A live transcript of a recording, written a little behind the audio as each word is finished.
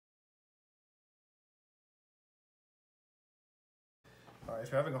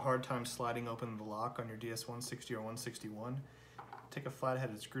if you're having a hard time sliding open the lock on your DS160 or 161, take a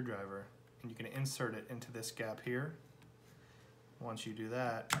flat-headed screwdriver and you can insert it into this gap here. Once you do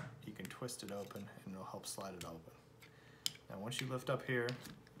that, you can twist it open and it'll help slide it open. Now once you lift up here,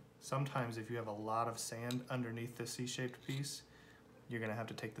 sometimes if you have a lot of sand underneath this C-shaped piece, you're going to have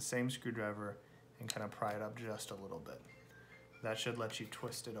to take the same screwdriver and kind of pry it up just a little bit. That should let you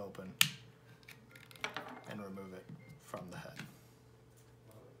twist it open and remove it from the head.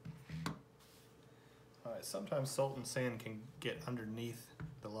 Alright, sometimes salt and sand can get underneath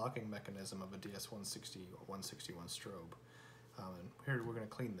the locking mechanism of a DS160 or 161 strobe. And here we're going to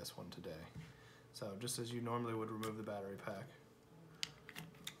clean this one today. So just as you normally would remove the battery pack,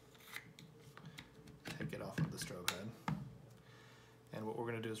 take it off of the strobe head. And what we're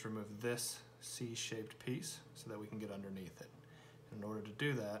going to do is remove this C-shaped piece so that we can get underneath it. In order to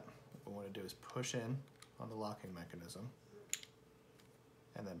do that, what we want to do is push in on the locking mechanism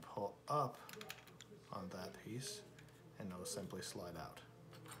and then pull up on that piece and it'll simply slide out.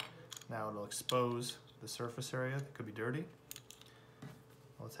 Now it'll expose the surface area that could be dirty.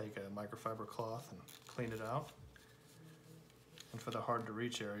 I'll take a microfiber cloth and clean it out. And for the hard to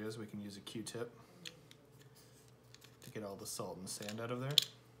reach areas, we can use a Q-tip to get all the salt and sand out of there.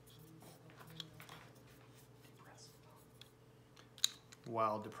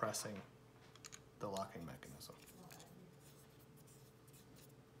 While depressing the locking mechanism.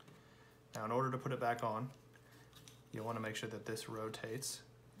 Now in order to put it back on, you'll want to make sure that this rotates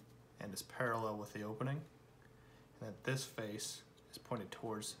and is parallel with the opening, and that this face is pointed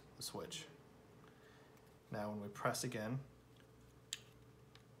towards the switch. Now when we press again,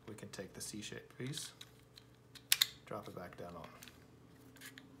 we can take the C-shaped piece, drop it back down on.